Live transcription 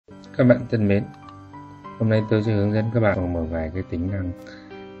Các bạn thân mến, hôm nay tôi sẽ hướng dẫn các bạn một vài cái tính năng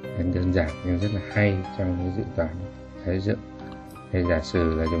đơn giản nhưng rất là hay trong cái dự toán Thái Dựng. Thì giả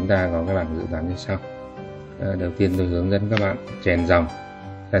sử là chúng ta có cái bảng dự toán như sau. Đầu tiên tôi hướng dẫn các bạn chèn dòng.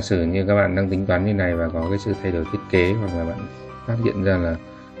 Giả sử như các bạn đang tính toán như này và có cái sự thay đổi thiết kế, hoặc là bạn phát hiện ra là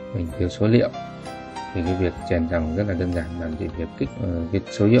mình thiếu số liệu, thì cái việc chèn dòng rất là đơn giản. Bạn chỉ việc kích cái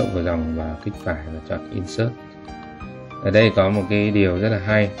số hiệu của dòng và kích phải và chọn insert. Ở đây có một cái điều rất là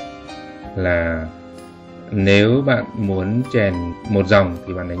hay là nếu bạn muốn chèn một dòng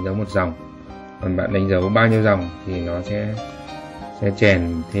thì bạn đánh dấu một dòng, còn bạn đánh dấu bao nhiêu dòng thì nó sẽ chèn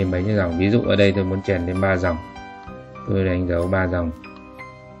thêm bấy nhiêu dòng. Ví dụ ở đây tôi muốn chèn thêm 3 dòng, tôi đánh dấu 3 dòng,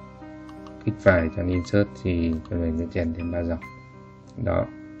 kích phải chọn insert thì mình sẽ chèn thêm 3 dòng. Đó.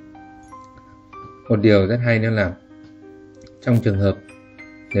 Một điều rất hay nữa là trong trường hợp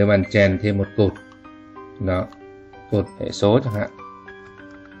nếu bạn chèn thêm một cột, đó, cột hệ số chẳng hạn.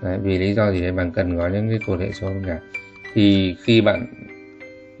 Đấy, vì lý do gì đấy bạn cần có những cái cột hệ số cả, thì khi bạn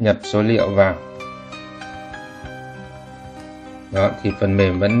nhập số liệu vào đó thì phần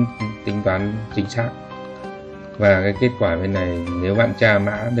mềm vẫn tính toán chính xác, và cái kết quả bên này nếu bạn tra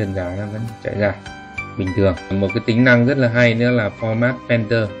mã đơn giá nó vẫn chạy ra bình thường. Một cái tính năng rất là hay nữa là format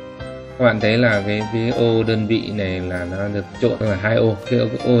filter. Các bạn thấy là cái ô đơn vị này là nó được trộn là 2 ô. Cái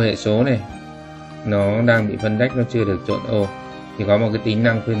ô hệ số này nó đang bị phân tách, nó chưa được trộn ô, thì có một cái tính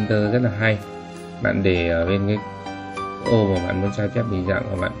năng filter rất là hay. Bạn để ở bên cái ô mà bạn muốn sao chép định dạng,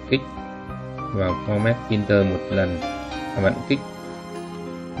 và bạn kích vào format filter một lần, và bạn kích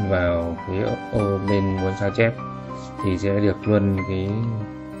vào cái ô bên muốn sao chép thì sẽ được luôn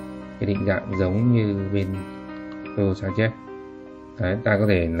cái định dạng giống như bên ô sao chép. Đấy, ta có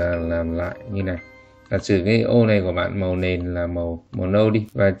thể là làm lại như này. Giả sử cái ô này của bạn màu nền là màu nâu đi,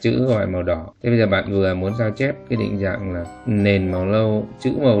 và chữ gọi màu đỏ. Thế bây giờ bạn vừa muốn sao chép cái định dạng là nền màu nâu,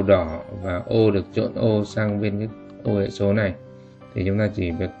 chữ màu đỏ, và ô được trộn ô sang bên cái ô hệ số này, thì chúng ta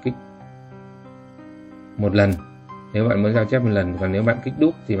chỉ việc kích một lần nếu bạn muốn sao chép một lần. Còn nếu bạn kích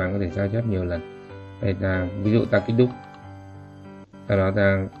đúp thì bạn có thể sao chép nhiều lần. Đây ta ví dụ ta kích đúp, sau đó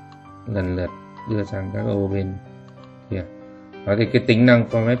ta lần lượt đưa sang các ô bên kia. Đó, thì cái tính năng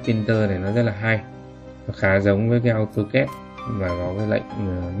format filter này nó rất là hay, nó khá giống với cái AutoCAD và có cái lệnh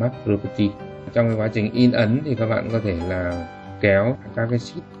map property. Trong cái quá trình in ấn thì các bạn có thể là kéo các cái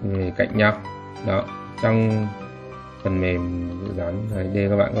sheet về cạnh nhau. Đó, trong phần mềm dự đoán đây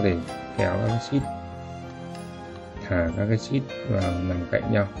các bạn có thể kéo các cái sheet, thả các cái sheet vào nằm cạnh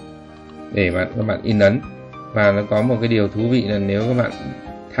nhau để các bạn in ấn. Và nó có một cái điều thú vị là nếu các bạn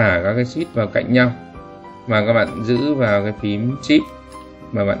thả các cái sheet vào cạnh nhau mà các bạn giữ vào cái phím Shift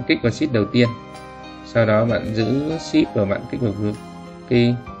mà bạn kích vào sheet đầu tiên, sau đó bạn giữ Shift và bạn kích vào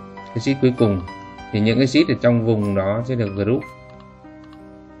cái sheet cuối cùng, thì những cái sheet ở trong vùng đó sẽ được group.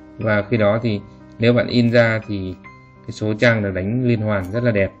 Và khi đó thì nếu bạn in ra thì cái số trang được đánh liên hoàn rất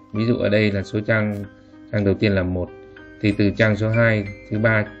là đẹp. Ví dụ ở đây là số trang đầu tiên là 1, thì từ trang số 2, thứ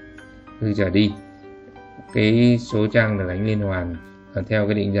 3 từ trở đi, cái số trang được đánh liên hoàn theo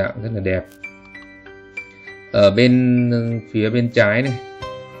cái định dạng rất là đẹp. Ở bên phía bên trái này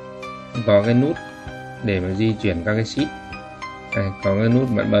có cái nút để mà di chuyển các cái sheet. Đây, có cái nút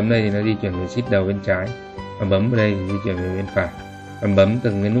bạn bấm đây thì nó di chuyển về sheet đầu bên trái, và bấm vào đây thì di chuyển về bên phải. Bạn bấm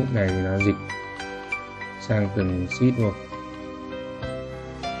từng cái nút này thì nó dịch sang từng sheet một.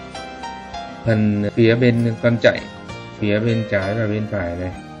 Phần phía bên con chạy, phía bên trái và bên phải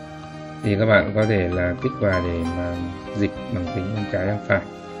này, thì các bạn có thể là kích vào để mà dịch bằng tính bên trái sang phải.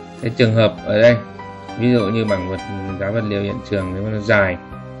 Cái trường hợp ở đây, ví dụ như bảng giá vật liệu hiện trường nếu mà nó dài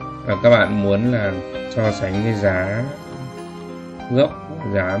và các bạn muốn là so sánh cái giá gốc,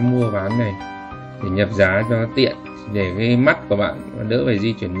 giá mua bán này để nhập giá cho nó tiện, để cái mắt của bạn đỡ phải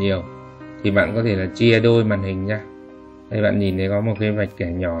di chuyển nhiều, thì bạn có thể là chia đôi màn hình ra. Đây bạn nhìn thấy có một cái vạch kẻ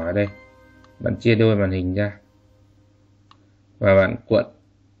nhỏ ở đây, bạn chia đôi màn hình ra và bạn cuộn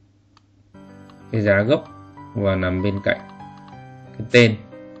cái giá gốc vào nằm bên cạnh cái tên.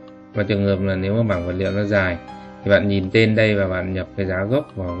 Và trường hợp là nếu mà bảng vật liệu nó dài thì bạn nhìn tên đây và bạn nhập cái giá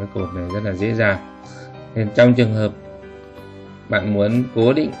gốc vào cái cột này rất là dễ dàng. Nên trong trường hợp bạn muốn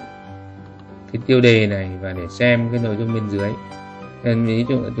cố định cái tiêu đề này và để xem cái nội dung bên dưới, nên ví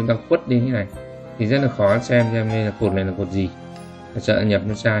dụ chúng ta khuất đi như này thì rất là khó xem đây là cột này là cột gì, sợ nhập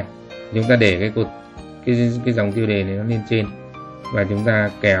nó sai. Chúng ta để cái cột cái dòng tiêu đề này nó lên trên, và chúng ta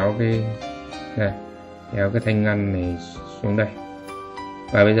kéo cái thanh ngăn này xuống đây,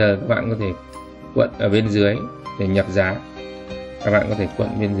 và bây giờ các bạn có thể cuộn ở bên dưới để nhập giá. Các bạn có thể cuộn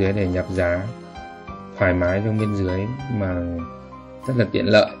bên dưới để nhập giá thoải mái trong bên dưới mà rất là tiện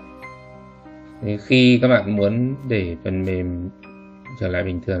lợi. Thì khi các bạn muốn để phần mềm trở lại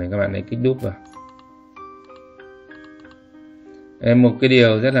bình thường thì các bạn hãy kích đúp vào. Một cái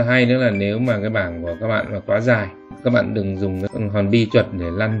điều rất là hay nữa là nếu mà cái bảng của các bạn mà quá dài, các bạn đừng dùng cái hòn bi chuột để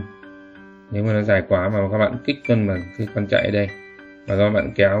lăn. Nếu mà nó dài quá mà các bạn kích cái con chạy ở đây và các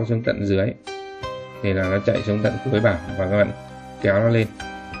bạn kéo xuống tận dưới thì là nó chạy xuống tận cuối bảng, và các bạn kéo nó lên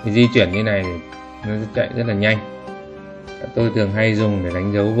thì di chuyển như này thì nó chạy rất là nhanh. Tôi thường hay dùng để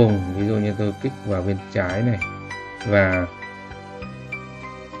đánh dấu vùng, ví dụ như tôi kích vào bên trái này và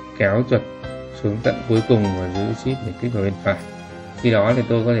kéo chuột xuống tận cuối cùng và giữ shift để kích vào bên phải. Khi đó thì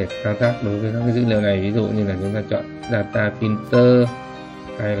tôi có thể thao tác đối với các cái dữ liệu này, ví dụ như là chúng ta chọn data filter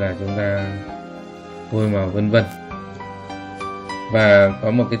hay là chúng ta phôi màu vân vân. Và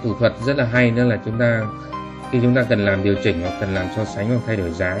có một cái thủ thuật rất là hay nữa là khi chúng ta cần làm điều chỉnh hoặc cần làm so sánh hoặc thay đổi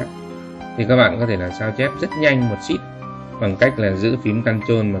giá thì các bạn có thể là sao chép rất nhanh một sheet bằng cách là giữ phím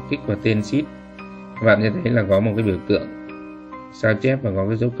Ctrl mà kích vào tên sheet. Các bạn sẽ thấy là có một cái biểu tượng sao chép và có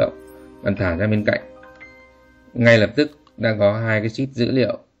cái dấu cộng, bạn thả ra bên cạnh ngay lập tức đã có hai cái sheet dữ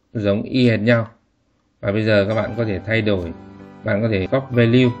liệu giống y hệt nhau. Và bây giờ các bạn có thể thay đổi, bạn có thể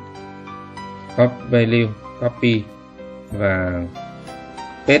copy và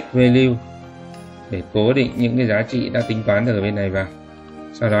paste value để cố định những cái giá trị đã tính toán được ở bên này vào.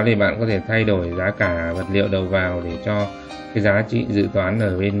 Sau đó thì bạn có thể thay đổi giá cả vật liệu đầu vào để cho cái giá trị dự toán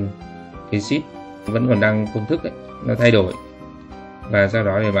ở bên cái sheet vẫn còn đang công thức ấy, nó thay đổi. Và sau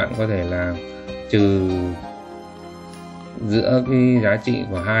đó thì bạn có thể là trừ giữa cái giá trị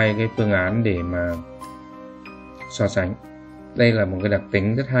của hai cái phương án để mà so sánh. Đây là một cái đặc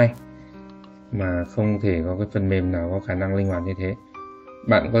tính rất hay mà không thể có cái phần mềm nào có khả năng linh hoạt như thế.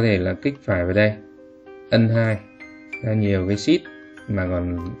 Bạn có thể là kích phải vào đây, ân 2 ra nhiều cái sheet mà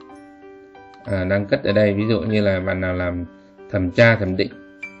còn đang cất ở đây. Ví dụ như là bạn nào làm thẩm tra thẩm định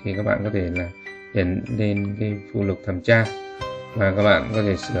thì các bạn có thể là điền lên cái phụ lục thẩm tra và các bạn có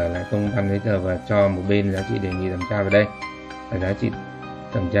thể sửa lại công văn giấy tờ và cho một bên giá trị đề nghị thẩm tra vào đây và giá trị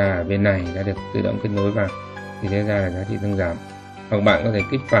thẩm tra ở bên này đã được tự động kết nối vào thì sẽ ra là giá trị tăng giảm. Hoặc bạn có thể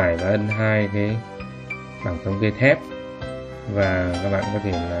kích phải và ân 2 cái bảng thống kê thép và các bạn có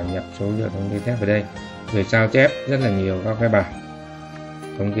thể là nhập số liệu thống kê thép vào đây rồi sao chép rất là nhiều các cái bảng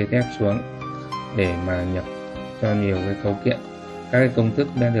thống kê thép xuống để mà nhập cho nhiều cái cấu kiện. Các cái công thức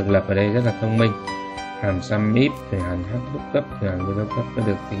đã được lập ở đây rất là thông minh. Hàm sum if rồi hàm h lookup rồi hàm lookup đã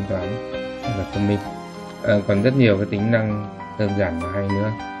được tính toán rất là thông minh. Còn rất nhiều cái tính năng đơn giản và hay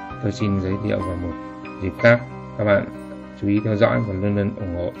nữa tôi xin giới thiệu vào một dịp khác. Các bạn chú ý theo dõi và luôn luôn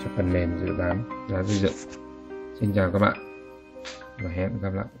ủng hộ cho phần mềm dự đoán giá xây dựng. Xin chào các bạn và hẹn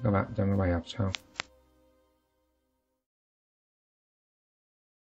gặp lại các bạn trong các bài học sau.